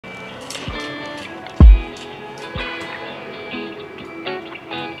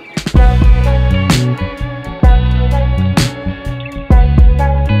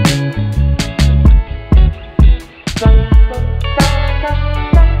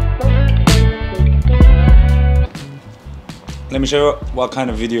let me show you what kind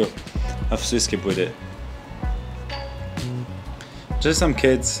of video of Swiss Skip we did. Just some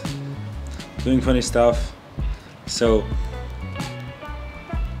kids doing funny stuff. So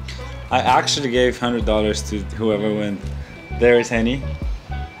I actually gave $100 to whoever went. There is Henny.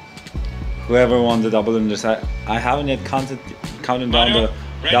 Whoever won the double unders. I haven't yet counted down the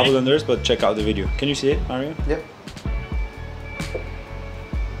double unders, but check out the video. Can you see it, Mario? Yep.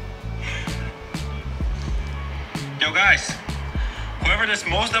 Yo guys, whoever does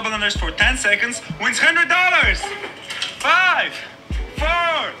most double unders for 10 seconds wins $100. 5, 4,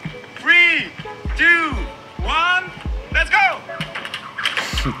 3, 2, 1, let's go!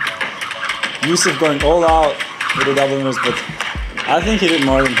 Yusuf going all out with the double unders, but I think he did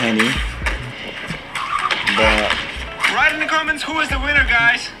more than Henny. But write in the comments who is the winner,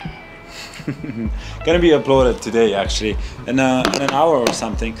 guys. Gonna be uploaded today, actually, in an hour or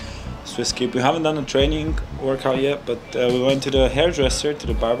something. Swiss Skip. We haven't done a training workout yet, but we went to the hairdresser, to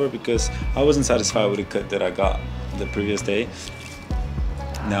the barber, because I wasn't satisfied with the cut that I got the previous day.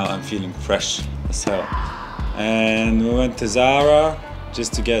 Now I'm feeling fresh as hell. And we went to Zara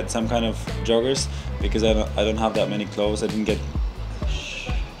just to get some kind of joggers, because I don't have that many clothes. I didn't get.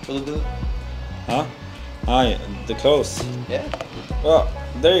 Huh? Ah, yeah, the clothes. Yeah. Well,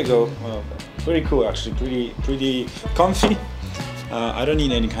 there you go. Well, pretty cool actually. Pretty comfy. I don't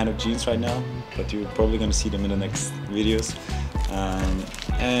need any kind of jeans right now, but you're probably gonna see them in the next videos.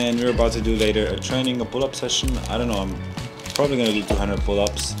 And we're about to do later a pull-up session. I don't know. I'm probably gonna do 200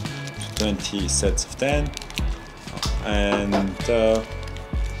 pull-ups, 20 sets of 10, and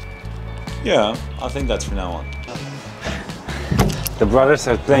yeah, I think that's for now on. The brothers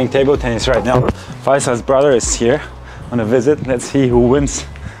are playing table tennis right now. Faisal's brother is here on a visit. Let's see who wins.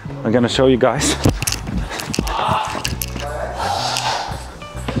 I'm gonna show you guys.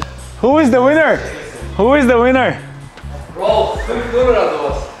 Who is the winner? Who is the winner? Bro, 5-0 oder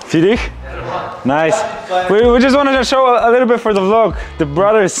sowas. Für dich? Nice. We just wanted to show a little bit for the vlog. The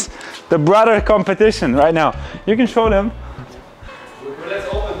brother competition right now. You can show them. Let's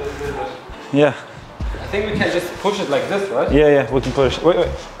open this a little bit. Yeah. I think we can just push it like this, right? Yeah, we can push. Wait.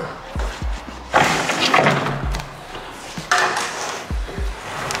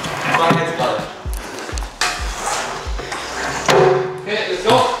 Okay, let's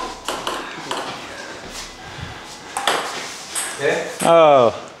go. Okay.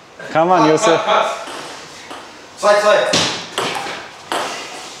 Oh, come on, Yusuf. Zwei.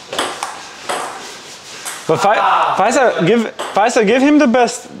 But Faisal, give him the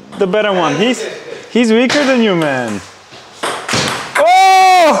better one. He's weaker than you, man.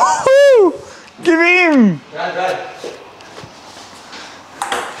 Oh! Give him! Right.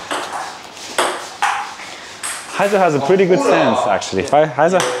 Faisal has a pretty good stance, actually.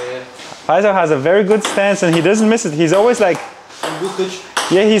 Faisal has a very good stance, and he doesn't miss it. He's always like,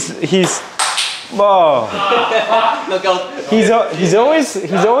 yeah, he's. Whoa! He's always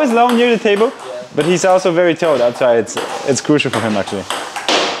low near the table, but he's also very tall. That's why it's crucial for him, actually.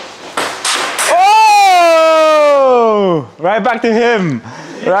 Oh! Right back to him.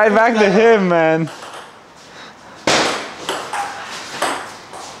 Right back to him, man.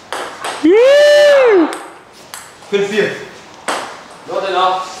 Woo! 5-4. Not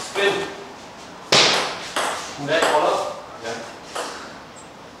enough. Spin. Back, oder? Yeah.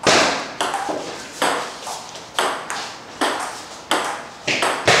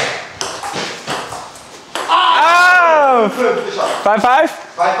 Oh! 5-5?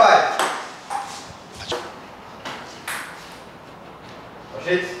 5-5. Oh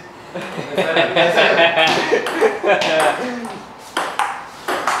shit.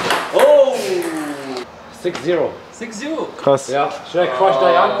 Oh! 6-0. 6-0. Krass. Yeah. Should I crush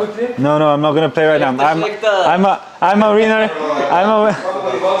Diane quickly? No, I'm not gonna play right now. I'm a winner.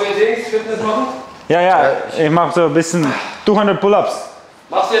 Wollen wir Dings, Fitness machen? Ja, ich mach so ein bisschen 200 Pull-ups.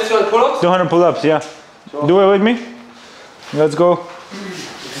 Machst du jetzt schon Pull-ups? 200 Pull-ups, ja. Do it with me. Let's go.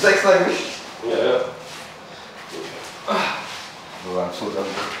 6 eigentlich? Ja.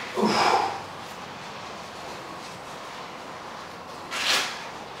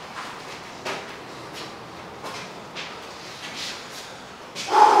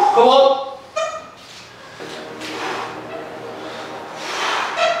 Come on!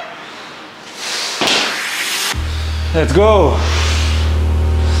 Let's go.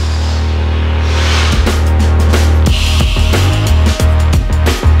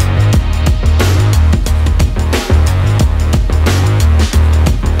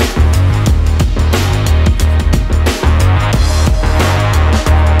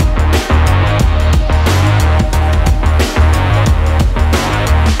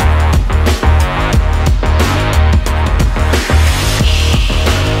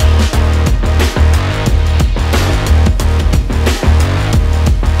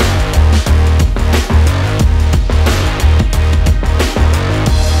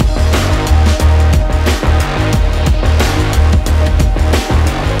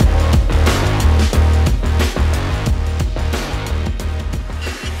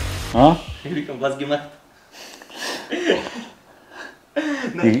 was gemacht?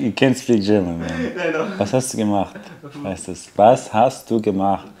 You can't speak German, man. Nein, no. Was hast du gemacht? Heißt das? Was hast du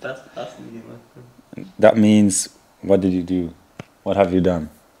gemacht? Was hast du gemacht? That means, what did you do? What have you done?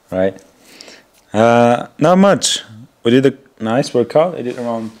 Right? Not much. We did a nice workout. I did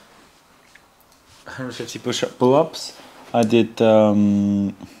around 150 pull-ups. I did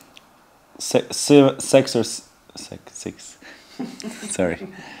six. Sorry.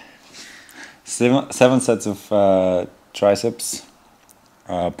 Seven sets of triceps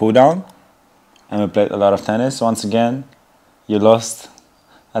pull down, and we played a lot of tennis. Once again, you lost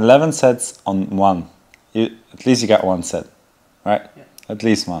 11 sets on one. At least you got one set, right? Yeah. At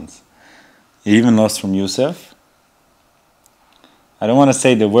least once. You even lost from Yusuf. I don't want to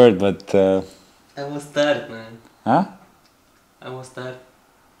say the word, but I was tired, man. huh? I was tired.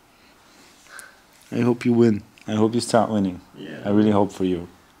 I hope you win. I hope you start winning. Yeah. I really hope for you.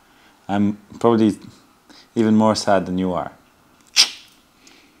 I'm probably even more sad than you are.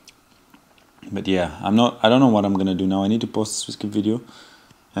 But yeah, I don't know what I'm gonna do now. I need to post a SwissKip video,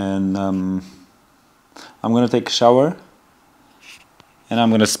 and I'm gonna take a shower, and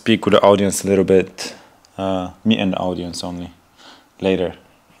I'm gonna speak with the audience a little bit, me and the audience only, later.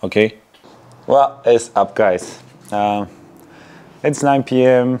 Okay? What is up, guys? It's 9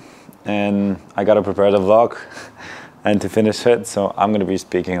 p.m. and I gotta prepare the vlog and to finish it, so I'm gonna be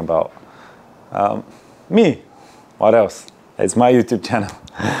speaking about me. What else? It's my YouTube channel.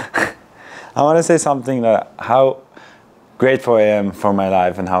 I want to say something that how grateful I am for my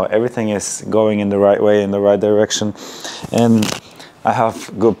life and how everything is going in the right way, in the right direction. And I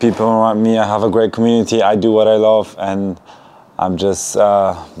have good people around me. I have a great community. I do what I love, and I'm just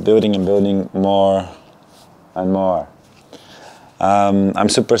building and building more and more. I'm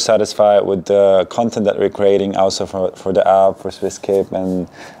super satisfied with the content that we're creating, also for the app, for SwissKip, and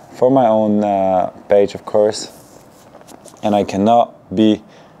for my own page, of course. And I cannot be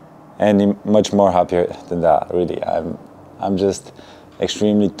any much more happier than that. Really, I'm just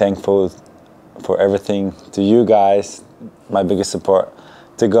extremely thankful for everything. To you guys, my biggest support.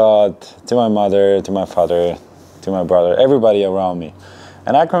 To God, to my mother, to my father, to my brother, everybody around me.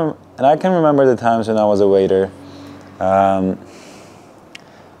 And I can remember the times when I was a waiter. I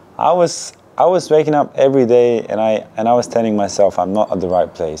was waking up every day and I was telling myself I'm not at the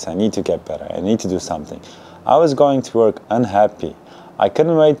right place. I need to get better. I need to do something. I was going to work unhappy. I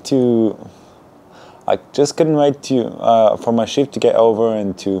just couldn't wait for my shift to get over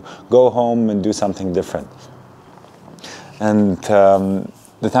and to go home and do something different. And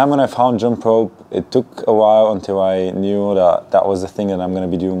the time when I found jump rope, it took a while until I knew that was the thing that I'm going to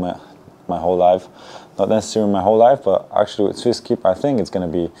be doing my whole life. Not necessarily my whole life, but actually with SwissKip, I think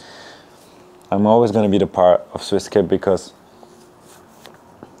I'm always going to be the part of SwissKip, because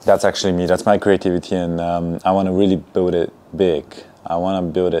that's actually me, that's my creativity, and I want to really build it big. I want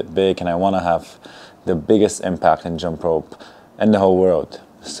to build it big, and I want to have the biggest impact in jump rope in the whole world.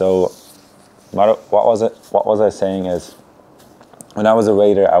 So what was I saying is, when I was a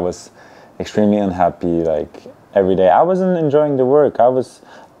waiter, I was extremely unhappy, like every day. I wasn't enjoying the work. I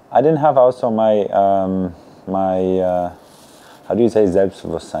didn't have also my how do you say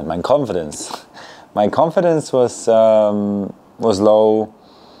Selbstbewusstsein? My confidence. My confidence was low.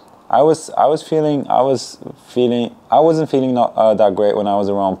 I wasn't feeling not that great when I was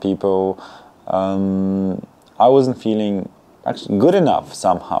around people. I wasn't feeling actually good enough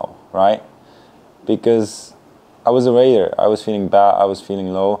somehow, right? Because I was a waiter. I was feeling bad. I was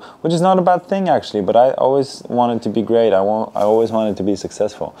feeling low, which is not a bad thing actually. But I always wanted to be great. I always wanted to be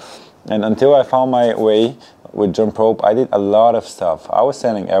successful. And until I found my way with jump rope, I did a lot of stuff. I was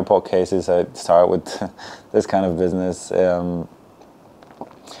selling airport cases. I started with this kind of business,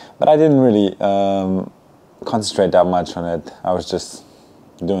 but I didn't really concentrate that much on it. I was just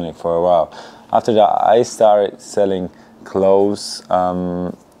doing it for a while. After that, I started selling clothes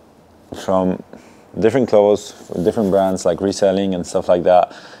from different clothes, different brands, like reselling and stuff like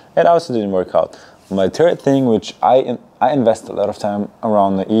that. It also didn't work out. My third thing, which I invested a lot of time,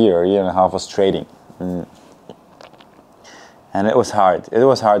 around a year and a half, was trading. And it was hard. It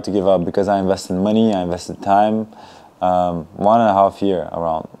was hard to give up, because I invested money, I invested time, 1.5 years,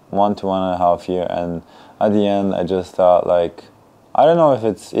 around 1 to 1.5 years. And at the end, I just thought, like, I don't know if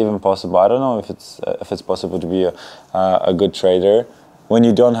it's even possible. I don't know if it's possible to be a good trader when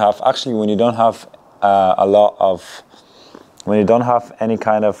you don't have when you don't have any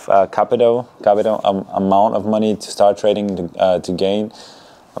kind of capital amount of money to start trading to gain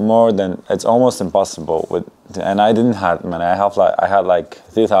more. Than it's almost impossible. And I didn't have money. I had like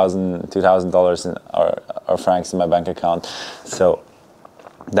 $2,000 or francs in my bank account. So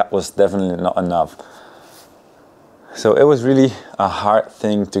that was definitely not enough. So it was really a hard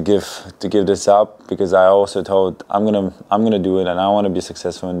thing to give this up, because I also thought I'm gonna do it and I want to be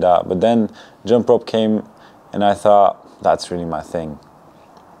successful in that. But then jump rope came, and I thought that's really my thing.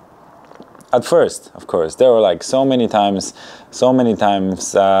 At first, of course, there were like so many times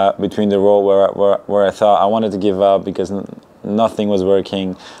between the rope where I thought I wanted to give up because nothing was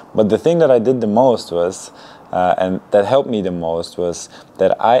working. But the thing that I did the most was, and that helped me the most, was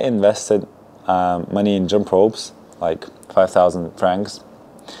that I invested money in jump ropes, like 5,000 francs.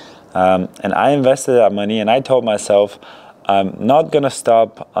 And I invested that money, and I told myself, I'm not gonna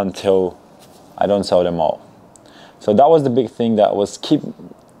stop until I don't sell them all. So that was the big thing that was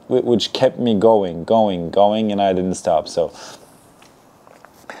which kept me going, and I didn't stop. So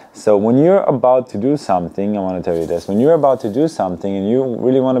when you're about to do something, I want to tell you this, when you're about to do something and you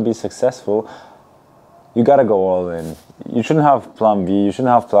really want to be successful, you gotta go all in. You shouldn't have plan B, you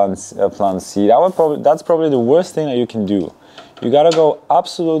shouldn't have plan C. That's probably the worst thing that you can do. You gotta go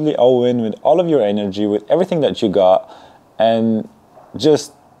absolutely all in with all of your energy, with everything that you got, and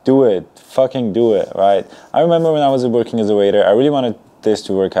just do it. Fucking do it, right? I remember when I was working as a waiter, I really wanted this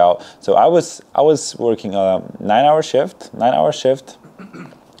to work out. So I was working a 9-hour shift,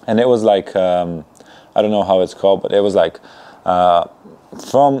 and it was like, I don't know how it's called, but it was like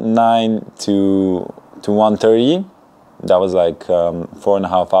from 9 to 1:30, that was like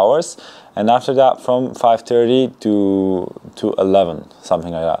 4.5 hours, and after that from 5:30 to 11,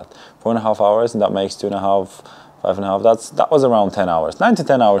 something like that, 4.5 hours, and that makes 2.5, 5.5. That was around 10 hours, 9 to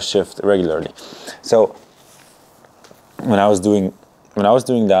 10 hours shift regularly. So when I was doing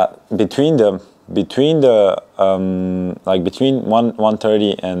that, between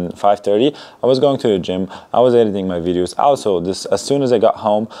 1:30 and 5:30, I was going to the gym. I was editing my videos. Also, as soon as I got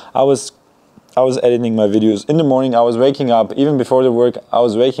home, I was editing my videos. In the morning, I was waking up, even before the work, I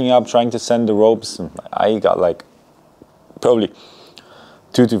was waking up trying to send the ropes. I got like probably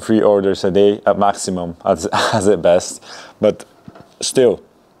 2 to 3 orders a day at maximum, as at best. But still,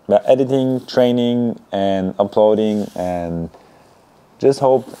 editing, training, and uploading, and just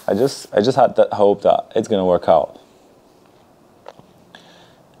hope. I just had that hope that it's gonna work out.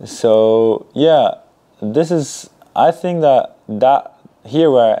 So yeah, I think that here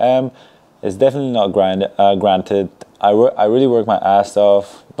where I am is definitely not granted. I really work my ass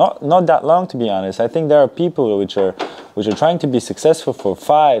off. Not that long, to be honest. I think there are people which are trying to be successful for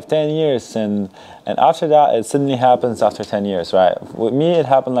 5-10 years, and after that it suddenly happens after 10 years, right? With me, it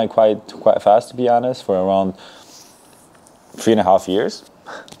happened like quite fast, to be honest, for around 3.5 years.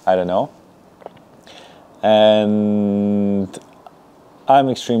 I don't know. And I'm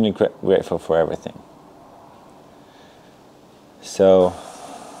extremely grateful for everything. So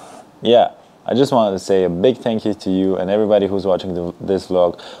yeah, I just wanted to say a big thank you to you and everybody who's watching this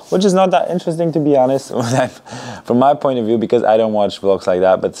vlog, which is not that interesting, to be honest, from my point of view, because I don't watch vlogs like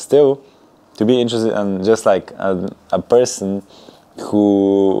that. But still, to be interested in just like a person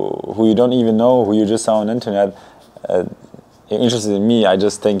who you don't even know, who you just saw on the internet, interested in me, I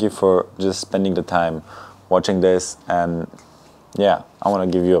just thank you for just spending the time watching this. And yeah, I want to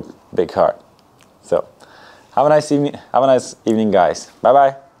give you a big heart. So have a nice evening, guys. Bye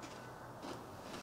bye.